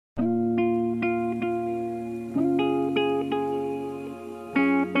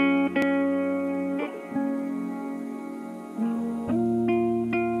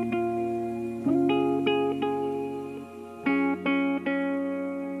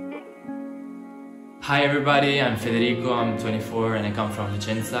Hi everybody, I'm Federico, I'm 24 and I come from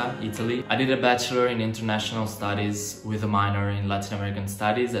Vicenza, Italy. I did a Bachelor in International Studies with a minor in Latin American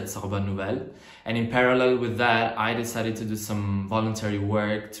Studies at Sorbonne Nouvelle. And in parallel with that, I decided to do some voluntary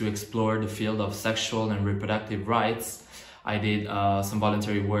work to explore the field of sexual and reproductive rights. I did some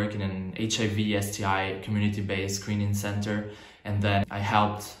voluntary work in an HIV/STI community-based screening center, and then I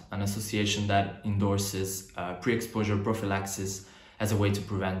helped an association that endorses pre-exposure prophylaxis as a way to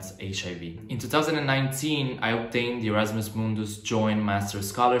prevent HIV. In 2019, I obtained the Erasmus Mundus Joint Master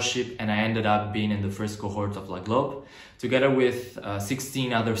Scholarship and I ended up being in the first cohort of LAGLOBE. Together with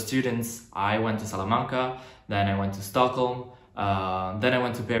 16 other students, I went to Salamanca, then I went to Stockholm, then I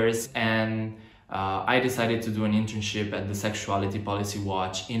went to Paris, and I decided to do an internship at the Sexuality Policy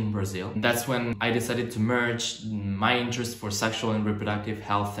Watch in Brazil. And that's when I decided to merge my interest for sexual and reproductive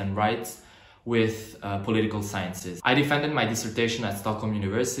health and rights with political sciences. I defended my dissertation at Stockholm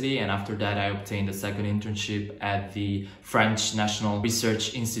University, and after that I obtained a second internship at the French National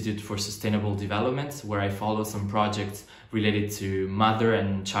Research Institute for Sustainable Development, where I follow some projects related to mother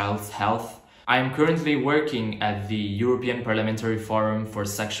and child's health. I am currently working at the European Parliamentary Forum for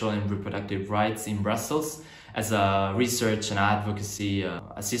Sexual and Reproductive Rights in Brussels as a research and advocacy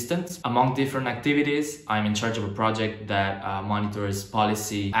assistant. Among different activities, I'm in charge of a project that monitors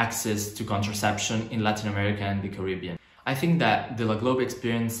policy access to contraception in Latin America and the Caribbean. I think that the LAGLOBE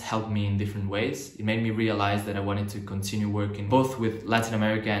experience helped me in different ways. It made me realize that I wanted to continue working both with Latin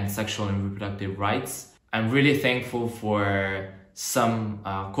America and sexual and reproductive rights. I'm really thankful for some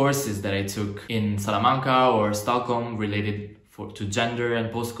courses that I took in Salamanca or Stockholm related to gender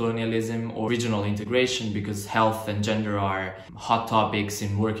and post-colonialism or regional integration, because health and gender are hot topics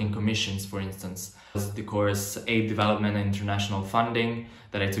in working commissions, for instance. The course Aid Development and International Funding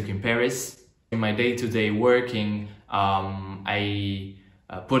that I took in Paris. In my day-to-day working, I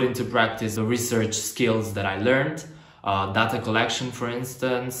put into practice the research skills that I learned, data collection, for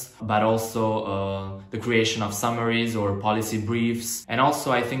instance, but also the creation of summaries or policy briefs. And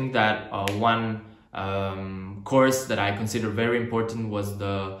also I think that one course that I consider very important was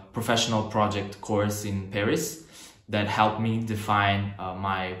the professional project course in Paris that helped me define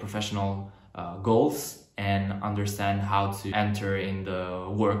my professional goals and understand how to enter in the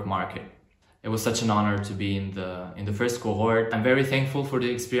work market. It was such an honor to be in the first cohort. I'm very thankful for the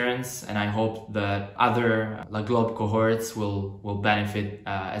experience, and I hope that other LAGLOBE cohorts will benefit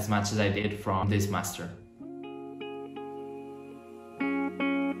as much as I did from this master.